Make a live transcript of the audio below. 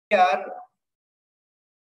So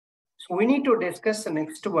we need to discuss the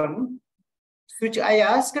next one, which I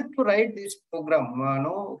asked to write this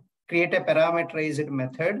program, create a parameterized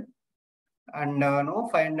method and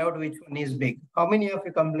find out which one is big. How many of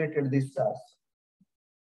you completed this task?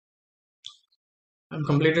 I'm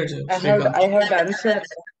completed. I have done, sir.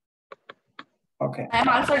 Okay. I am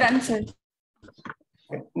also done, sir.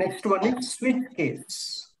 Okay. Next one is switch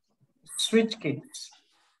case. Switch case.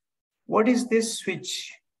 What is this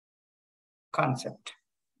switch concept?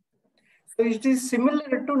 So it is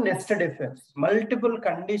similar to nested if else. Multiple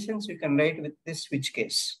conditions you can write with this switch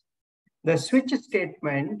case. The switch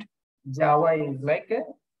statement, Java is like a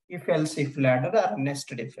if else if ladder or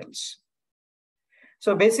nested if else.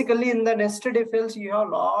 So basically in the nested if else, you have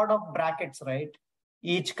a lot of brackets, right?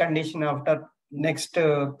 Each condition after next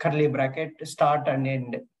curly bracket, start and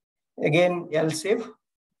end. Again, else if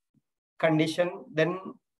condition, then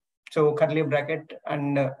so curly bracket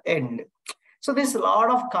and end. So there's a lot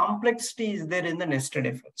of complexity is there in the nested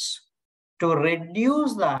if else. To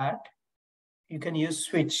reduce that, you can use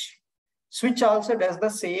switch. Switch also does the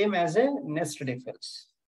same as a nested if else.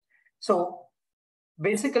 So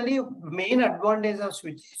basically, main advantage of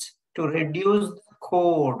switch is to reduce the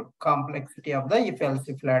code complexity of the if else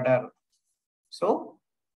if ladder. So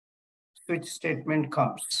switch statement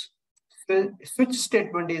comes. So switch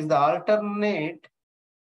statement is the alternate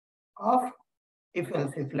of if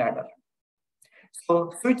else if ladder.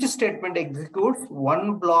 So switch statement executes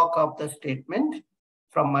one block of the statement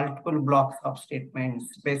from multiple blocks of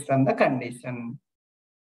statements based on the condition.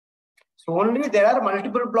 So only there are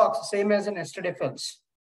multiple blocks, same as in nested if else,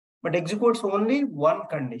 but executes only one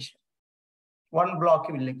condition. One block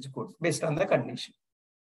will execute based on the condition.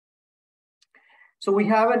 So we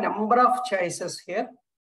have a number of choices here.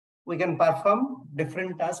 We can perform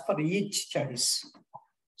different tasks for each choice.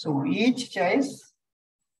 So each choice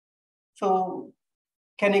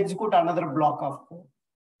can execute another block of code.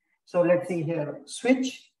 So let's see here,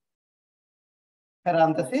 switch,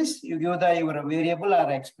 parenthesis, you give your variable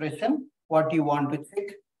or expression, what you want to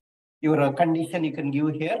check, your condition you can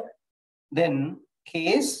give here, then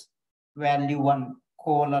case, value 1,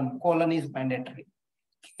 colon is mandatory.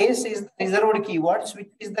 Case is the reserved keyword,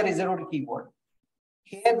 switch is the reserved keyword.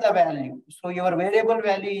 Here the value, so your variable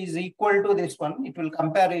value is equal to this one, it will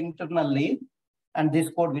compare internally and this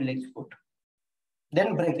code will execute.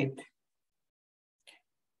 Then break it.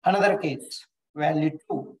 Another case, value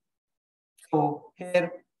 2. So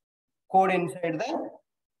here, code inside the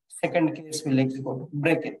second case will execute,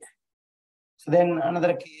 break it. So then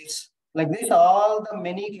another case, like this, all the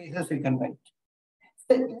many cases we can write.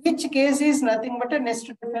 So each case is nothing but a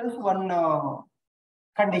nested if else one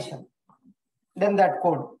condition. Then that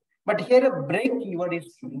code. But here a break keyword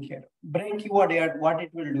is coming here. Break keyword, what it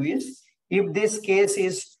will do is, if this case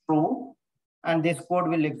is true and this code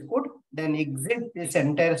will execute, then exit this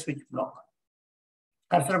entire switch block.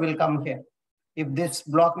 Cursor will come here. If this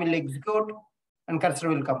block will execute and cursor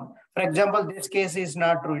will come. For example, this case is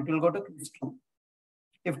not true, it will go to case 2.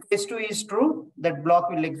 If case 2 is true, that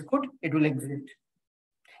block will execute, it will exit.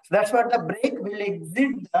 So that's what the break will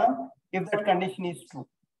exit if that condition is true.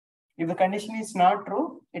 If the condition is not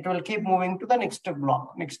true, it will keep moving to the next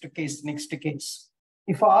block, next case, next case.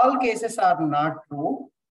 If all cases are not true,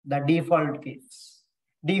 the default case,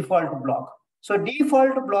 default block. So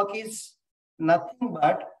default block is nothing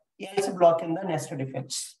but else block in the nested if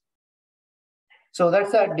else. So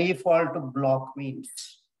that's a default block means.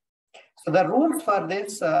 So the rules for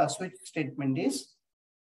this switch statement is,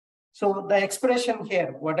 so the expression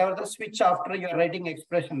here, whatever the switch after you're writing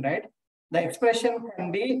expression, right? The expression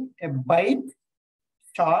can be a byte,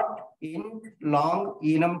 short, int, long,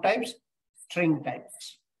 enum types, string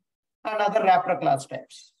types, and other wrapper class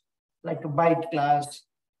types, like a byte class,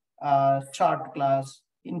 short class,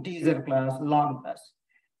 integer class, long class.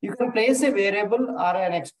 You can place a variable or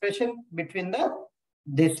an expression between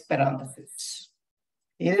this parenthesis.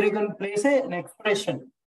 Either you can place an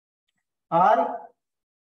expression or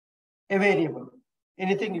a variable.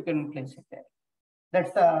 Anything you can place it there.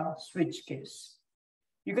 That's the switch case.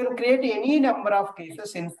 You can create any number of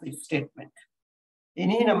cases in switch statement.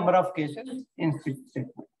 Any number of cases in switch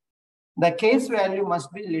statement. The case value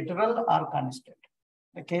must be literal or constant.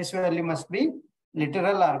 The case value must be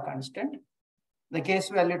literal or constant. The case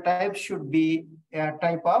value type should be a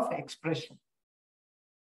type of expression.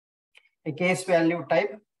 A case value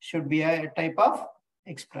type should be a type of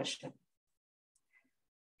expression.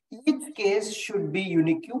 Each case should be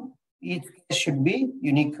unique. Each case should be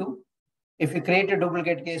unique. If you create a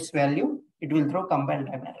duplicate case value, it will throw compile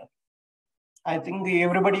time error. I think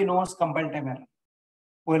everybody knows compile time error.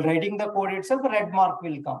 While writing the code itself, red mark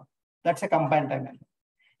will come. That's a compile time error.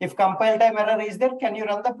 If compile time error is there, can you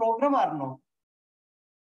run the program or no?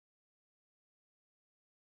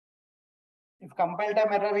 If compile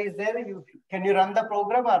time error is there, can you run the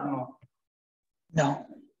program or no? No.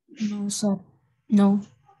 No, sir. No.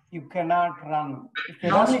 You cannot run. If you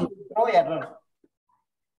No, run, sir. it will throw error.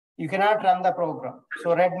 You cannot run the program.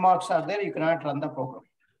 So red marks are there, you cannot run the program.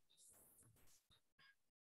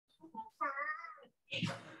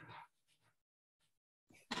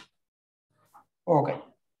 Okay.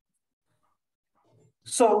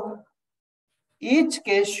 So each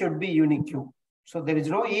case should be unique. So there is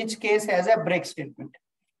no each case has a break statement.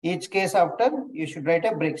 Each case after you should write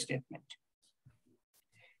a break statement.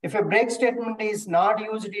 If a break statement is not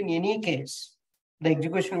used in any case, the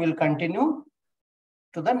execution will continue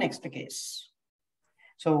to the next case.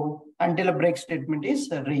 So until a break statement is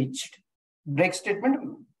reached. Break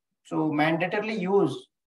statement, so mandatorily use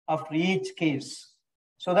after each case.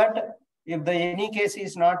 So that if the any case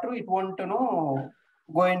is not true, it won't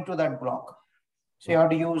go into that block. So you have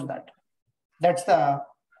to use that. That's the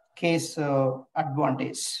case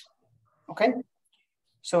advantage. Okay.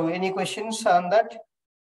 So any questions on that?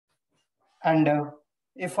 And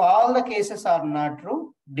if all the cases are not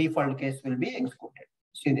true, default case will be executed.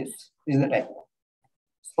 See this is the type.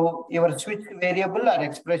 So your switch variable or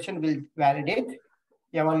expression will validate,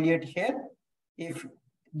 evaluate here. If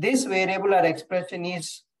this variable or expression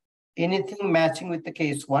is anything matching with the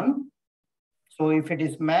case 1, so if it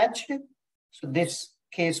is matched, so this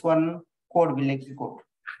case 1 code will execute.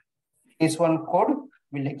 Case 1 code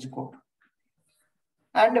will execute.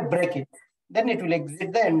 And break it. Then it will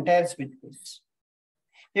exit the entire switch case.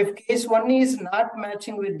 If case 1 is not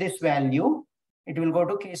matching with this value, it will go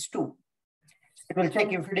to case 2. It will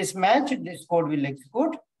check if it is matched, this code will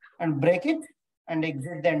execute and break it and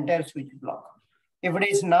exit the entire switch block. If it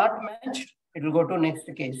is not matched, it will go to next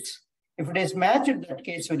case. If it is matched, that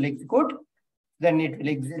case will execute, then it will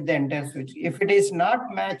exit the entire switch. If it is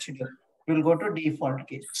not matched, it will go to default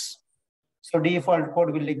case. So default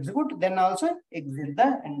code will execute, then also exit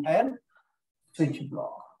the entire switch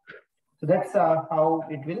block. So that's how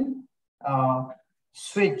it will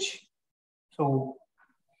switch. So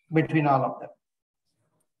between all of them.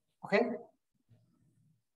 Okay.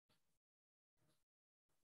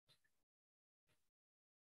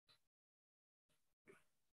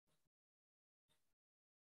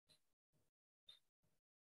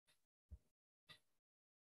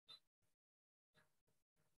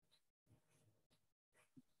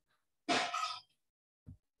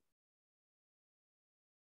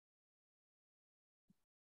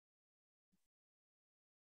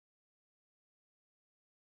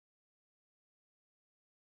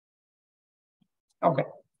 Okay.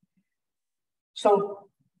 So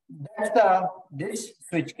that's this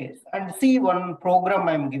switch case. And see one program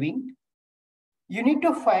I'm giving. You need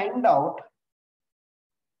to find out.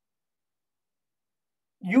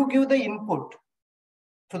 You give the input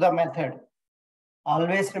to the method.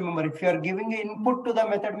 Always remember, if you are giving input to the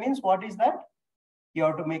method means what is that? You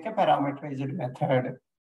have to make a parameterized method.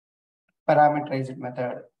 Parameterized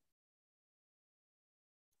method.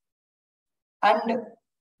 And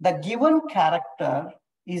the given character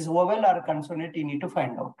is vowel or consonant, you need to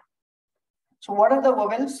find out. So what are the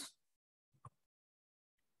vowels?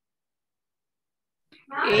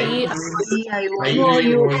 A,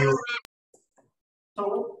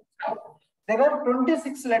 So there are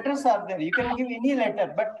 26 letters are there. You can give any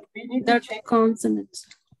letter, but we need to check consonants.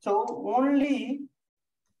 So only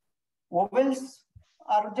vowels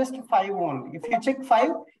are just 5 only. If you check 5,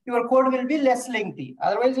 your code will be less lengthy.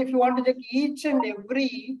 Otherwise, if you want to check each and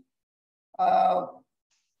every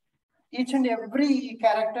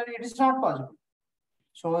character, it is not possible.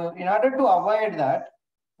 So in order to avoid that,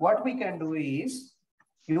 what we can do is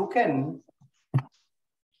you can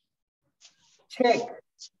check.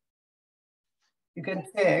 You can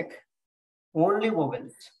check only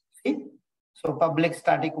vowels. See? So public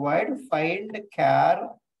static void find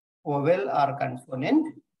char vowel or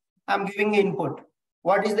consonant. I'm giving input.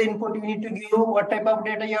 What is the input you need to give? What type of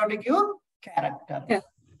data you have to give? Character. Yeah.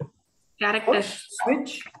 Character. So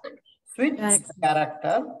switch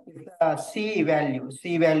character. If the C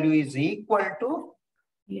value is equal to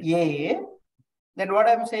A, then what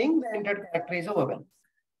I'm saying, the entered character is a vowel.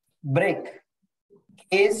 Break.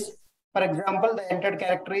 Case, for example, the entered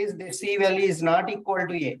character is the C value is not equal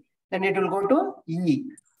to A, then it will go to E.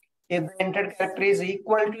 If the entered character is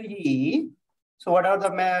equal to E, so whatever the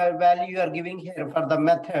value you are giving here for the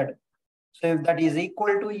method, so if that is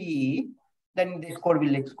equal to E, then this code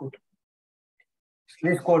will execute.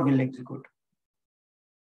 This code will execute.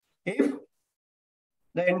 If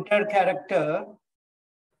the entered character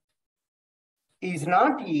is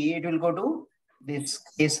not E, it will go to this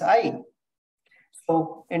case I.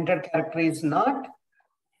 So entered character is not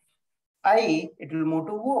I, it will move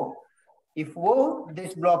to O. If O,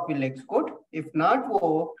 this block will execute. If not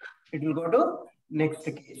O, it will go to next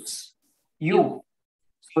case, U.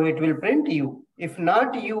 So it will print U. If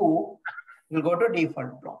not U, it will go to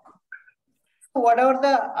default block. So whatever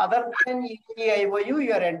the other than EIOU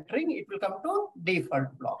you are entering, it will come to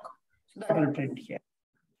default block. So that will print here.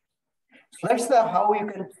 So that's the how you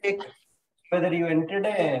can check whether you entered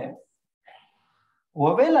a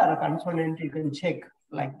vowel or a consonant. You can check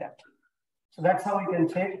like that. So that's how you can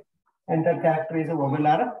check enter character is a vowel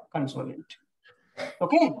or a consonant.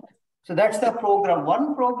 Okay. So that's the program.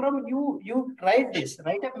 One program you write this,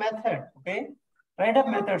 write a method. Okay. Write up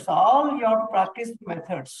methods. All you have to practice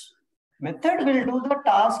methods. Method will do the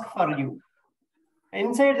task for you.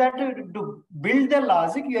 Inside that, to build the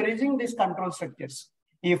logic, you are using these control structures.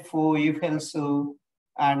 If else,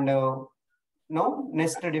 and no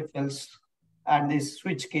nested if else, and this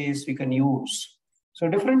switch case we can use. So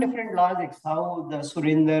different logics, how the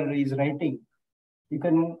Surinder is writing. You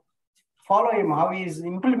can follow him, how he is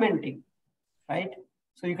implementing, right?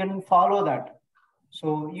 So you can follow that.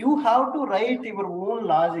 So you have to write your own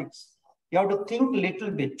logics. You have to think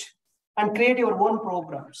little bit and create your own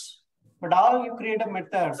programs. But all you create a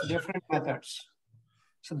methods, different methods.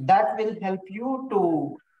 So that will help you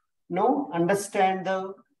to understand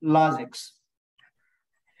the logics.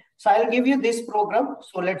 So I'll give you this program.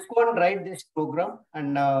 So let's go and write this program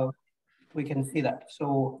and we can see that.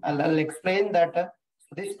 So I'll explain that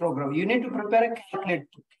this program. You need to prepare a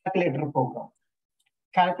calculator program.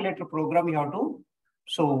 Calculator program you have to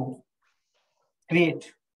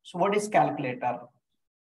create. So what is calculator?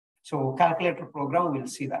 So calculator program, we'll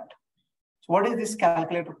see that. So what is this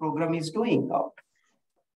calculator program is doing out?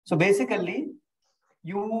 So basically,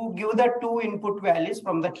 you give the two input values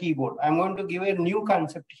from the keyboard. I'm going to give a new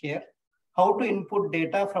concept here. How to input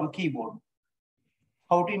data from keyboard.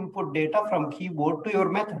 How to input data from keyboard to your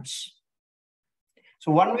methods.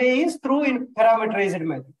 So one way is through parameterized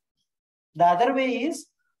method. The other way is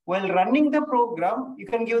while running the program, you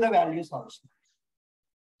can give the values also.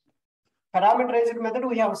 Parameterized method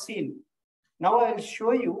we have seen. Now I will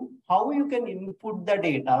show you how you can input the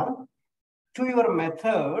data to your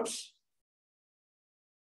methods,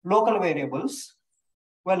 local variables,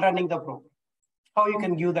 while running the program. How you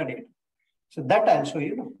can give the data. So that I'll show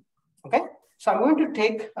you now. Okay. So I'm going to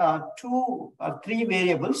take 2 or 3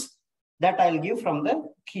 variables that I'll give from the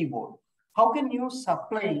keyboard. How can you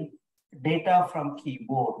supply data from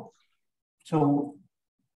keyboard? So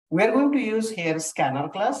we're going to use here scanner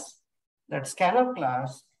class. That scanner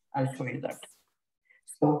class, I'll show you that.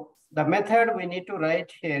 So the method we need to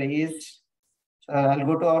write here is, I'll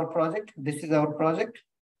go to our project. This is our project.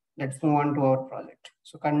 Let's move on to our project.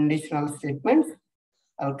 So conditional statements.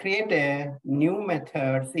 I'll create a new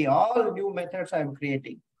method. See, all new methods I'm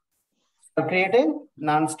creating. I'll create a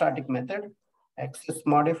non-static method, access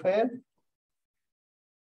modifier.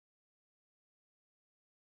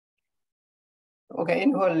 Okay,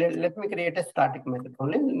 let me create a static method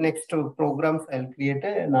only. Next to programs, I'll create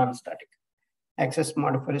a non-static. Access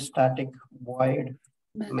modifier static void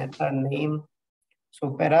method name.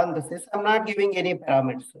 So parenthesis, I'm not giving any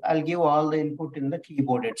parameters. I'll give all the input in the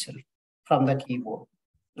keyboard itself from the keyboard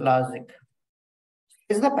logic.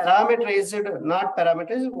 Is the parameterized, not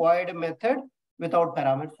parameterized, void method without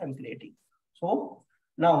parameters I'm creating. So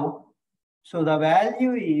now, so the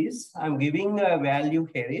value is, I'm giving a value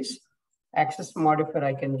here is access modifier.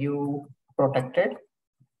 I can give protected,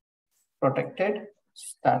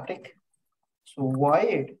 static. So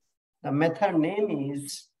void, the method name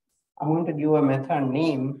is, I'm going to give a method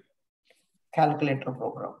name calculator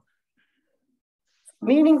program.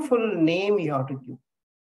 Meaningful name you have to give,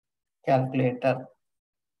 calculator.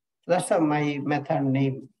 That's my method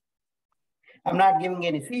name. I'm not giving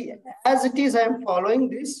any. See, as it is, I'm following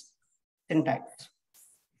this syntax.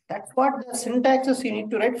 That's what the syntaxes you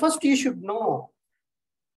need to write. First, you should know.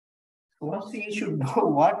 First, you should know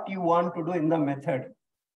what you want to do in the method.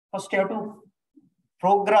 First, you have to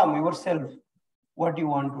program yourself what you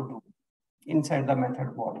want to do inside the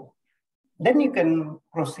method body. Then you can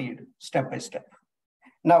proceed step by step.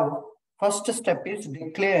 Now, first step is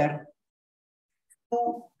declare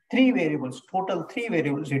 3 variables, total 3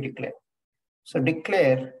 variables you declare. So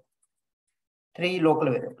declare 3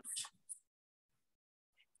 local variables.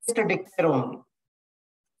 Just declare only.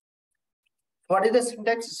 What is the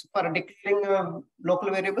syntax for declaring local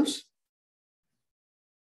variables?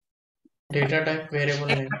 Data type variable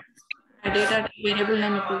name. Data type variable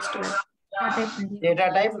name equals to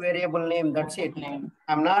Data type variable name. That's it.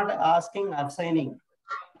 I'm not asking assigning.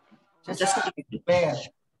 Just declare.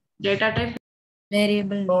 Data type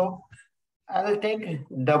Variable. So I will take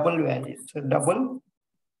double values. So double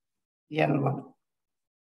n1,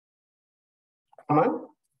 comma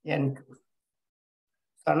n2.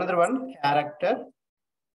 So another one, character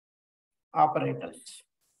operators.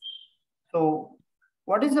 So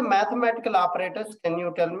what is the mathematical operators? Can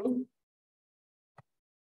you tell me?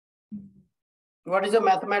 What is the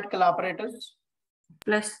mathematical operators?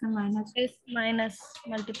 plus minus Plus minus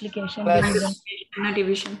multiplication. Plus Division.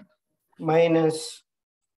 division. minus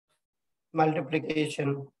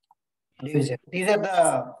multiplication, division. These are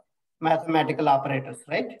the mathematical operators,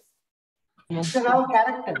 right? Yes, So now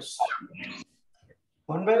characters.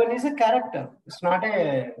 One by one is a character. It's not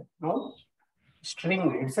a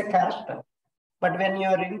string. It's a character. But when you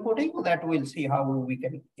are inputting, that we'll see how we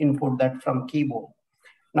can input that from keyboard.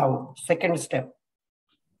 Now, second step.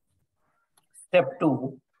 Step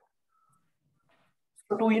 2.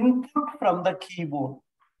 So to input from the keyboard,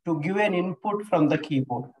 to give an input from the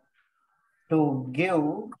keyboard, to give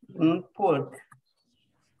input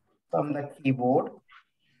from the keyboard,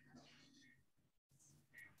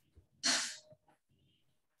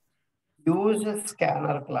 use a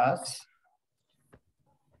scanner class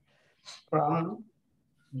from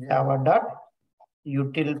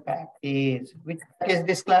java.util package. Which package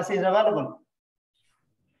this class is available?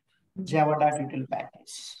 Java.util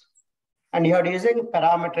package. And you are using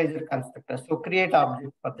parameterizer constructor. So create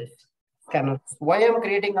object for this scanner. Why I'm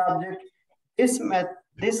creating object?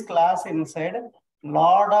 This class inside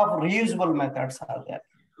lot of reusable methods are there.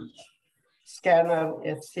 Scanner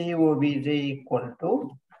scobj equal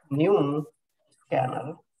to new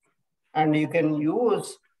scanner, and you can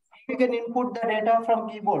input the data from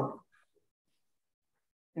keyboard.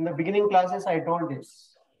 In the beginning classes, I told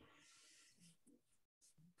this.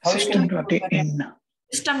 How you can input the data?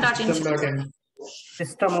 System.in.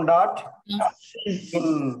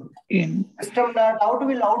 System.in. System.out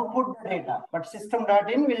will output the data, but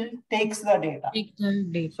system.in will takes the data. Take the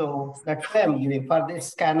data. So that's why I'm giving for this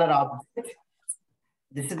scanner object.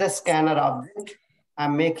 This is the scanner object.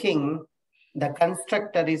 I'm making the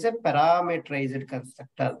constructor is a parameterized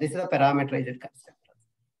constructor. This is a parameterized constructor.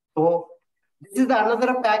 So this is the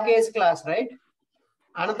another package class, right?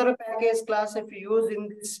 Another package class, if you use in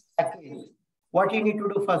this package, what you need to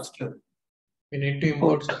do first? We need to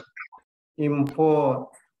import. Import.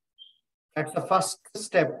 That's the first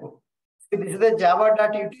step. See, this is the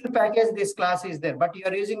java.util package. This class is there, but you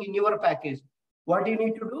are using in your package. What you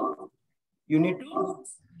need to do? You need to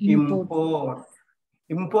import.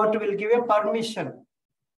 Import will give a permission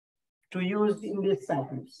to use in this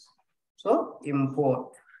package. So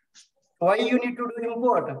import. Why you need to do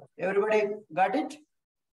import? Everybody got it?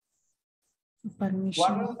 Permission.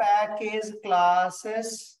 One package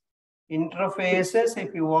classes interfaces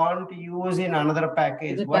if you want to use in another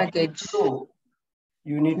package. The What package.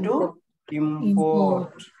 you need to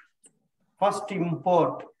import. First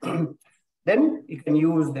import. Then you can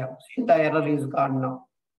use them. See, the error is gone now.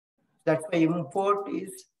 That's why import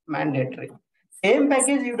is mandatory. Same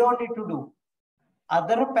package you don't need to do.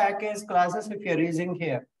 Other package classes if you're using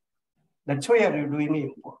here. That's why you're doing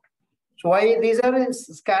import. So why these are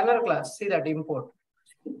scanner class? See that import.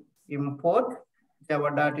 Import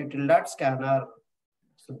java.util.scanner.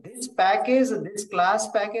 So this package, this class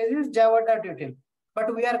package is java.util.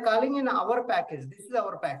 But we are calling in our package. This is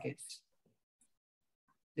our package.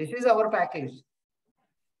 This is our package.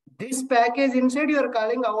 This package inside you are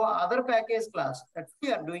calling our other package class. That's why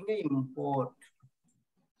we are doing an import.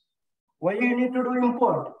 Why you need to do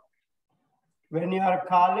import? When you are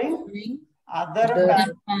calling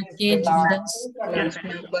other package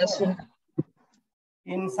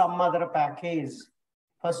in some other package,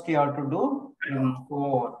 first you have to do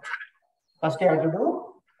import. First you have to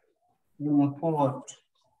do import.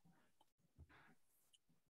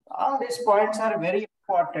 All these points are very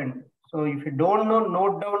important. So if you don't know,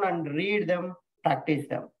 note down and read them, practice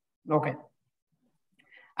them. Okay.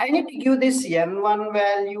 I need to give this N1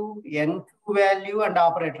 value, N2 value, and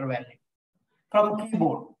operator value from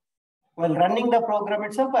keyboard. While running the program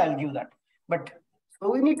itself, I'll give that. But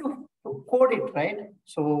so we need to code it, right?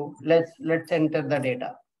 So let's enter the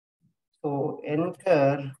data. So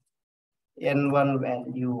enter N1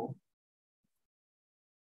 value.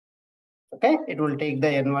 Okay, it will take the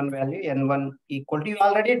N1 value, N1 equal to, you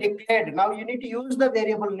already declared. Now you need to use the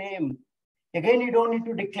variable name. Again, you don't need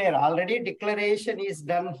to declare. Already declaration is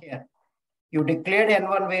done here. You declared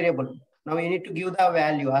N1 variable. Now you need to give the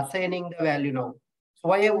value, assigning the value now. So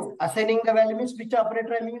why assigning the value means which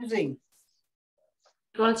operator I'm using?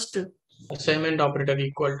 Equals to. Assignment operator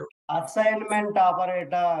equal to. Assignment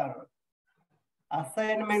operator.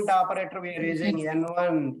 Assignment operator we are using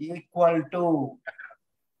N1 equal to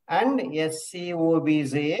and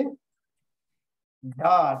SCOBJ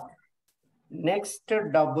dot next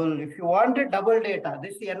double. If you want a double data,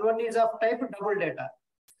 this N1 is of type double data.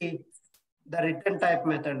 See the return type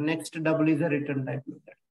method. Next double is a return type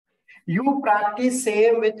method. You practice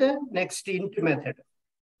same with the next int method.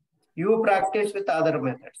 You practice with other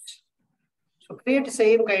methods. So create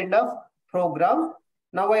same kind of program.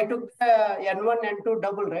 Now I took N1, N2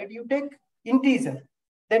 double, right? You take integer.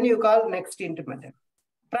 Then you call next int method.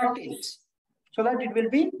 Practice. So that it will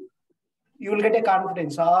be, you will get a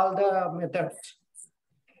confidence, all the methods.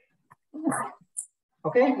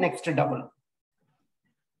 Okay, next double.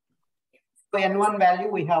 So N1 value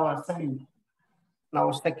we have assigned.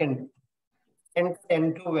 Now second, enter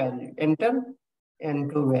N2 value. Enter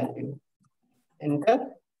N2 value. Enter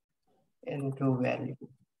N2 value.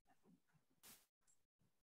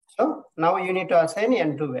 So now you need to assign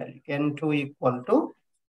N2 value. N2 equal to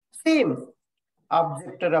same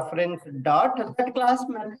object reference dot that class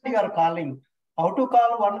method you are calling. How to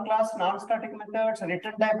call one class non-static methods,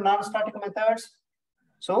 return type non-static methods.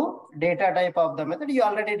 So data type of the method, you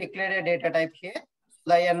already declared a data type here.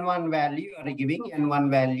 The N1 value you are giving N1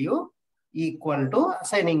 value equal to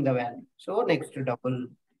assigning the value. So next double.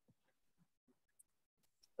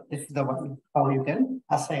 This is the one how you can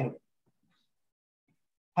assign.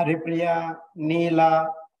 Haripriya, Neela,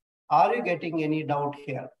 are you getting any doubt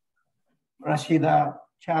here? Rashida,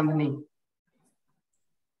 Chandni.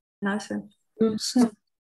 No, sir. No, sir.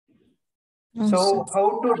 No, So sir.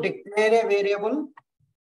 how to declare a variable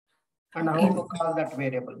and how to call that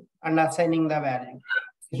variable and assigning the value.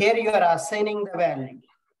 Here you are assigning the value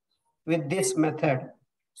with this method.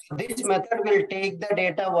 So this method will take the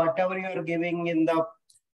data, whatever you are giving in the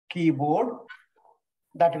keyboard,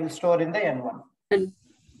 that will store in the N1.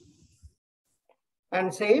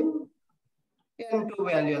 And same N2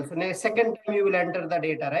 value. So next second time you will enter the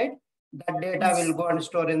data, right? That data will go and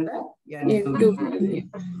store in the N2.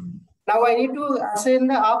 Now I need to assign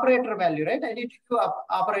the operator value, right? I need to do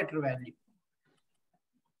operator value.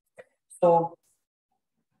 So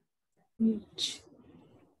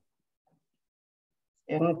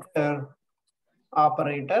enter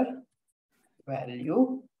operator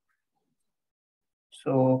value.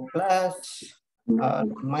 So plus or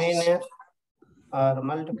minus or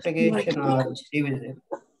multiplication or division.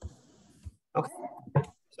 Okay.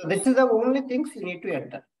 So this is the only things you need to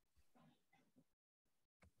enter.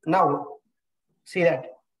 Now see that.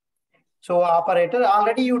 So operator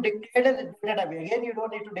already you declared the data type. Again, you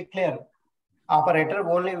don't need to declare operator,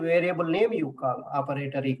 only variable name you call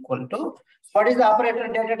operator equal to. What is the operator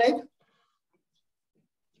data type?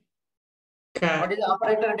 Char. What is the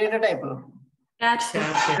operator data type?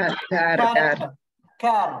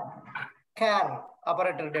 Char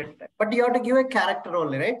operator data type. But you have to give a character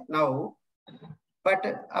only, right? Now, but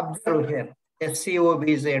observe here,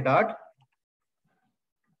 SCOBJ dot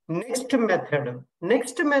next method.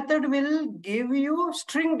 Next method will give you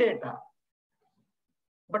string data.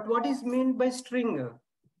 But what is meant by string?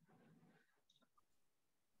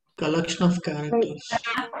 Collection of characters.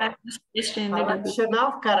 Collection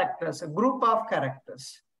of characters, a group of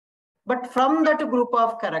characters. But from that group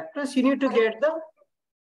of characters, you need to get the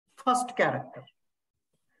first character.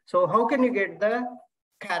 So how can you get the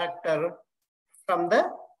character from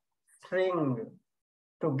the string?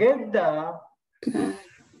 To get the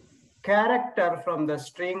character from the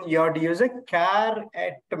string, you have to use a char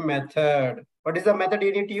at method. What is the method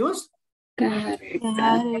you need to use? Char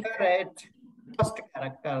at first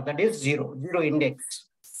character, that is 0 index.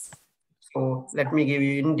 So let me give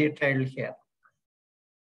you in detail here.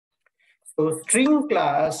 So string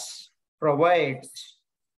class provides,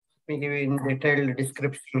 let me give you in detailed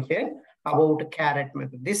description here about caret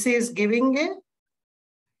method. This is giving a,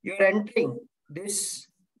 you're entering this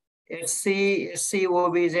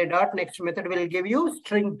SCOBJ dot next method will give you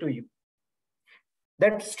string to you.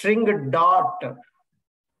 That string dot,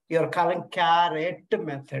 you're calling caret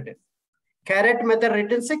method. Caret method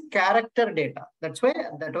returns a character data. That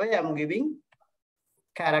way I'm giving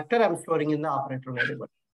character, I'm storing in the operator variable.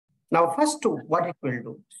 Now first what it will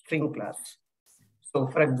do, string class. So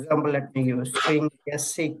for example, let me give string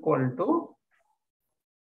s equal to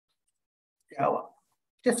Java.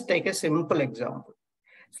 Just take a simple example.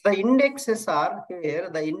 So the indexes are here,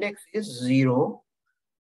 the index is 0,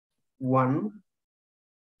 1,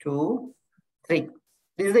 2, 3.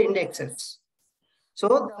 These are the indexes.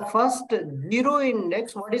 So the first 0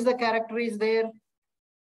 index, what is the character is there?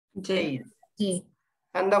 J. J.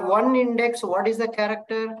 And the 1 index, what is the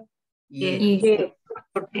character? A.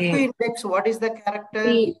 So 2 index, what is the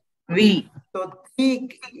character? V. So 3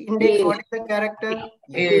 index, what is the character?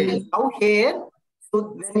 A. Now here, so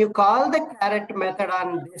when you call the caret method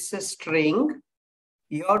on this string,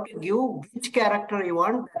 you have to give which character you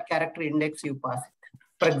want, that character index you pass it.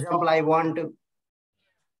 For example, I want to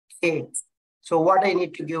K. So what I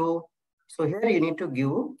need to give? So here you need to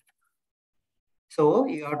give. So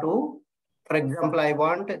you have to, for example, I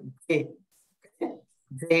want J.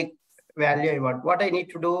 J value I want. What I need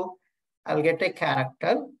to do? I'll get a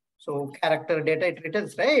character. So character data it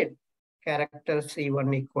returns, right? Character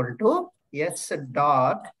C1 equal to S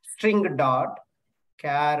dot string dot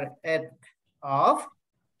caret of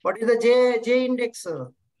what is the J index?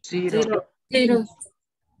 0. 0.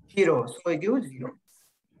 So I give 0.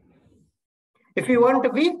 If you want to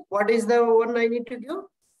be, what is the one I need to give?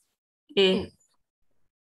 A.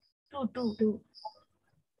 2.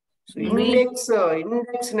 So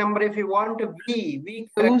index number, if you want to V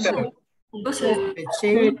character,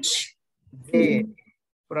 change J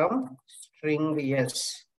from string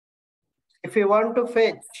S. If you want to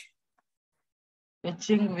fetch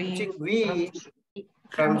Fetching V V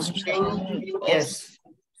from string S,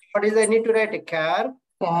 what is I need to write? Char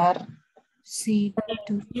C2.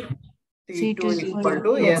 C2 equal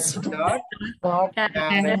to S dot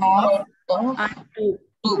caret of 2.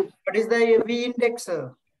 what is the V index?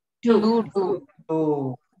 2.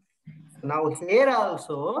 2. Now here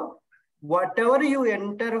also, whatever you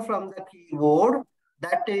enter from the keyboard,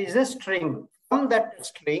 that is a string. From that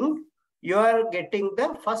string, you are getting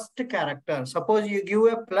the first character. Suppose you give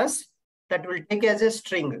a plus, that will take as a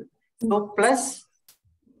string. So plus,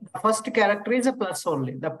 the first character is a plus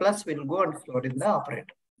only. The plus will go and store in the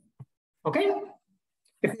operator. Okay?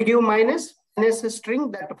 If you give minus a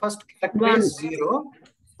string, that first character is 0.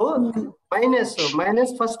 So minus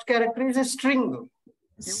first character is a string.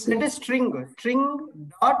 You get a string. String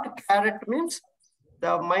dot caret means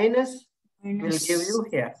the minus will give you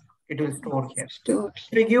here. It will store here.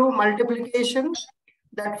 If you give multiplication,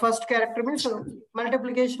 that first character means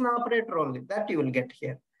multiplication operator only. That you will get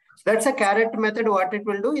here. So that's a caret method. What it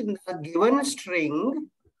will do in the given string,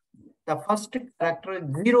 the first character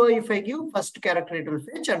 0. If I give first character, it will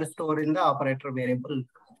fetch and store in the operator variable.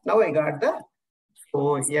 Now I got the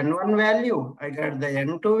n1 value. I got the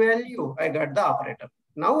n2 value. I got the operator.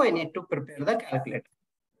 Now I need to prepare the calculator.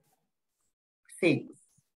 See,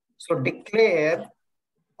 so declare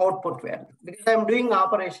output value because I'm doing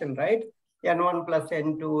operation, right? N1 plus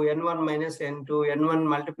N2, N1 minus N2, N1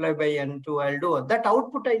 multiplied by N2. I'll do that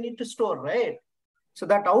output I need to store, right? So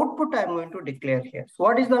that output I'm going to declare here. So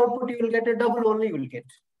what is the output? You will get a double only. You will get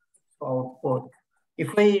output.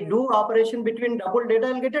 If I do operation between double data,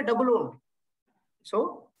 I'll get a double only.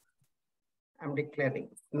 So I'm declaring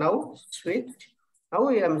now switch. Now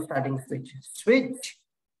I am starting switch. Switch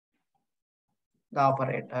the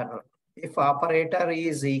operator. If operator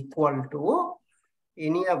is equal to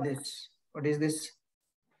any of this, what is this?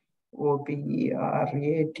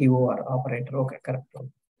 OPERATOR operator. Okay, correct.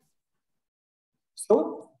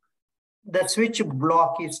 So the switch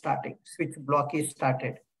block is starting. Switch block is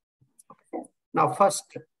started. Okay. Now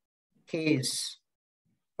first case.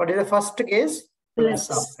 What is the first case? Plus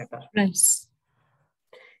operator. Plus.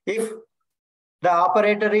 If the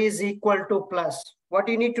operator is equal to plus, what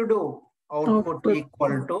you need to do? Output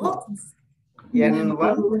equal to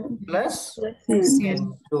N1 plus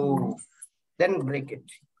N2. Then break it.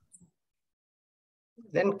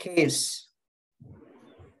 Then case.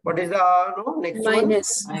 What is the next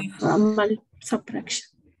Minus. one? Subtraction.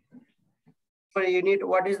 So you need,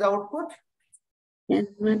 what is the output?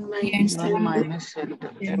 N1 minus N2.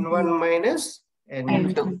 N1 minus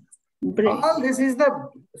N2. Break. All this is the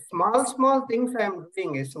small things I am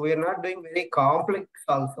doing. So we are not doing very complex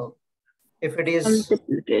also. If it is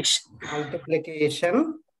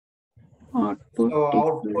multiplication, Output, so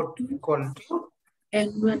output equal to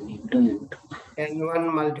N1 into N2.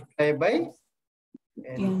 N1 multiplied by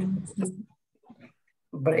N2.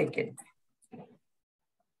 Break it.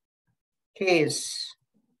 Case.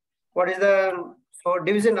 What is the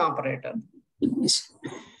division operator?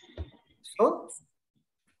 So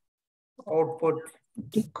output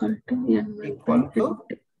Equal to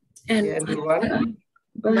N1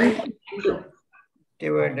 by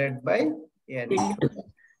divided by N2.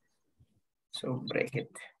 So break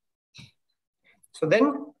it. So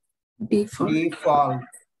then default.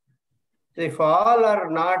 So if all are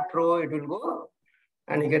not true, it will go.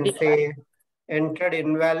 And you can say entered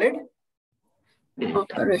invalid.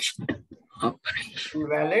 operation.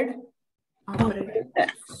 Invalid.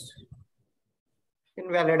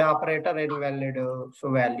 Invalid operator, invalid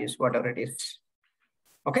so values, whatever it is.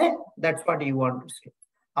 Okay, that's what you want to say.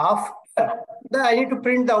 After I need to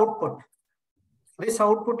print the output. This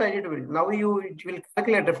output I need to print. Now it will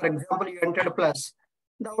calculate. For example, you entered plus.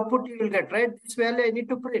 The output you will get, right? This value I need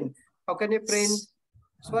to print. How can I print?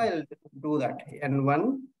 So I'll do that.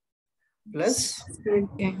 N1 plus so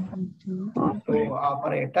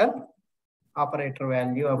operator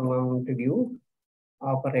value I'm going to give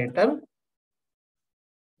operator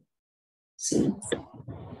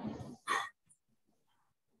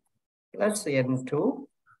plus N2.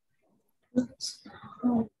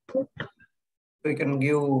 Output. So you can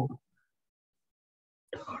give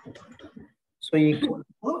so equal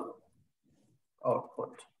to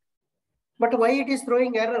output. But why it is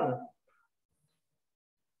throwing error?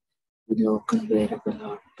 Local variable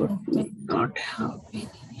output may not have been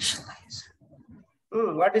initialized.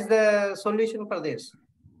 What is the solution for this?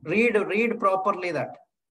 Read prproperly that.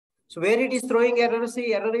 So where it is throwing error,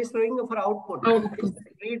 see error is throwing for output. Output.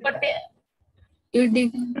 Read But that. it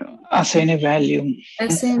didn't Assign a value,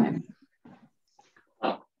 assign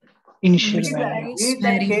initial Read that, value. read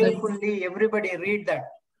that carefully. Everybody read that.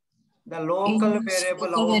 The local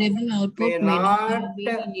variable output may not have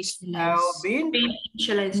been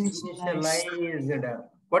initialized.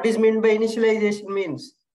 What is meant by initialization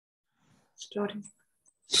means? storing.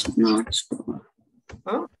 Not store.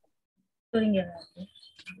 Huh?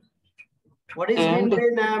 What is meant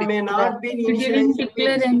by may not be We didn't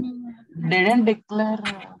declare initialized? any. Didn't declare.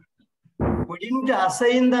 We didn't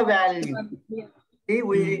assign the value. See,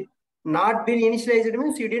 we not been initialized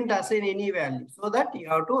means you didn't assign any value. So that you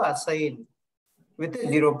have to assign with a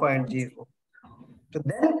 0.0. So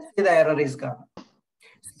then see the error is gone.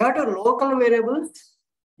 So you have to local variables,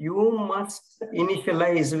 you must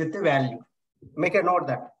initialize with the value. Make a note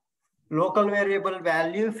that local variable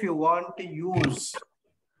value, if you want to use,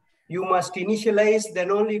 you must initialize,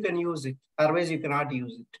 then only you can use it. Otherwise, you cannot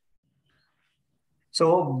use it.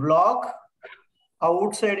 So block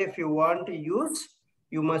outside, if you want to use,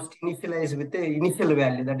 you must initialize with the initial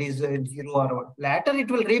value, that is 0 or 1. Later, it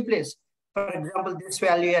will replace. For example, this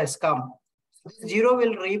value has come. This 0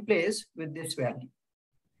 will replace with this value.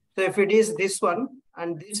 So if it is this one,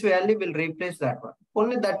 and this value will replace that one.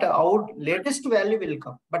 Only that latest value will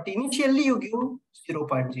come. But initially, you give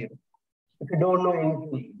 0.0. If you don't know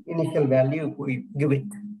any initial value, we give it.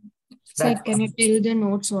 Sir, can you tell the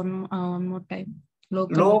notes one more time?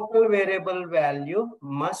 Local variable value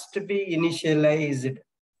must be initialized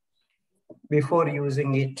before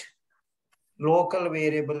using it. Local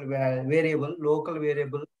variable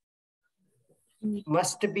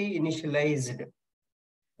must be initialized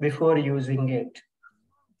before using it.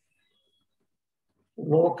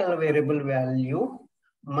 Local variable value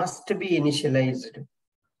must be initialized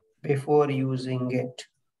before using it.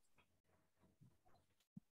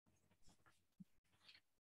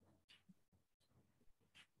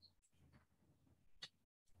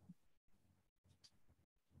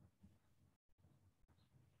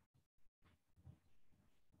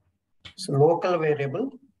 So local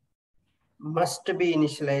variable must be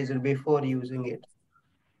initialized before using it.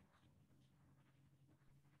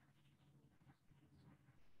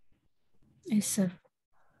 Yes, sir.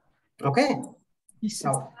 Okay. Yes,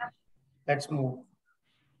 sir. Now let's move.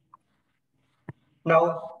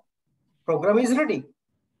 Now program is ready.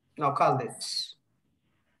 Now call this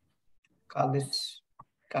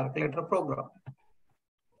calculator program.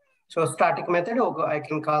 So static method, I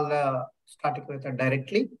can call the static method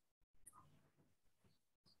directly.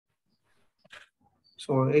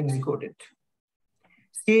 So execute it.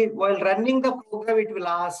 See, while running the program, it will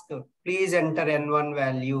ask, please enter N1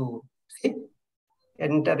 value. See,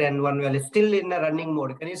 enter N1 value, still in a running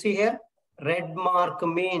mode. Can you see here? Red mark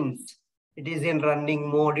means it is in running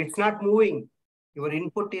mode. It's not moving. Your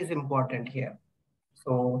input is important here.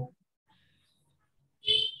 So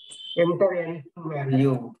enter N2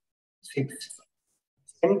 value 6.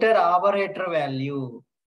 Enter operator value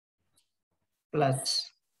plus.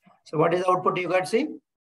 So what is the output you got? See?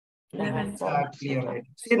 Exactly right.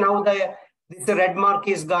 See now this red mark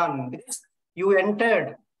is gone because you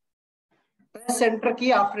entered. Press enter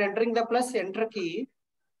key. After entering the plus enter key,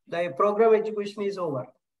 the program execution is over.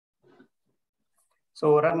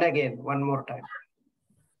 So run again one more time.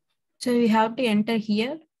 So we have to enter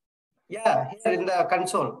here? Yeah, here in the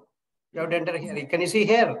console. You have to enter here. Can you see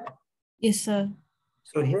here? Yes, sir.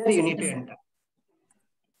 So here you need to enter.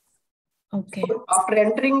 Okay. So after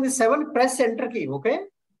entering the 7, press enter key. Okay.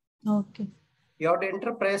 Okay. You have to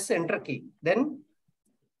enter, press enter key. Then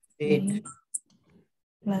 8.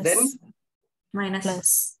 Plus. Then Minus.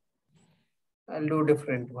 Plus. I'll do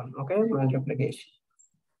different one. Okay. Multiplication.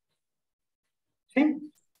 See?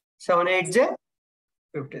 7 8 J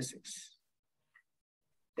 56.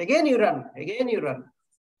 Again you run, again you run.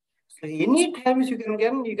 So any times you can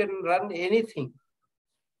run anything.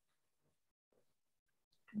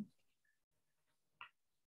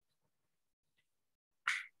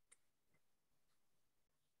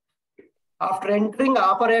 After entering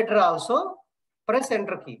operator also, press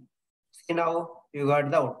enter key. See now you got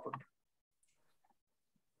the output.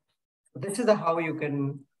 This is how you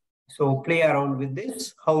can play around with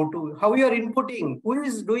this. How you are inputting. Who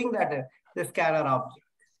is doing that? The scanner object.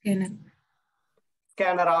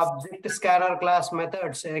 Scanner object, scanner class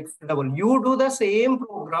methods, X double. You do the same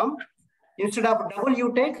program. Instead of double,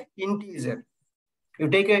 you take integer. You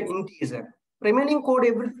take an integer. Remaining code,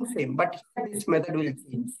 everything same, but this method will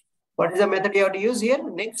change. What is the method you have to use here?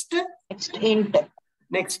 Next int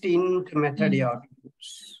method you have to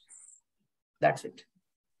use. That's it.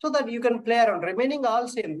 So that you can play around. Remaining all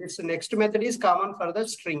same. This next method is common for the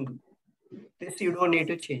string. This you don't need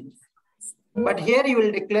to change. But here you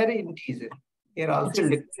will declare integer. Here also you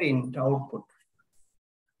will declare int output.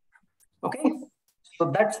 Okay. So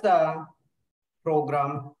that's the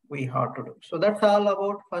program we have to do. So that's all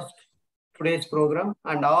about today's program,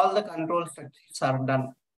 and all the control structures are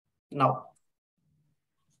done now.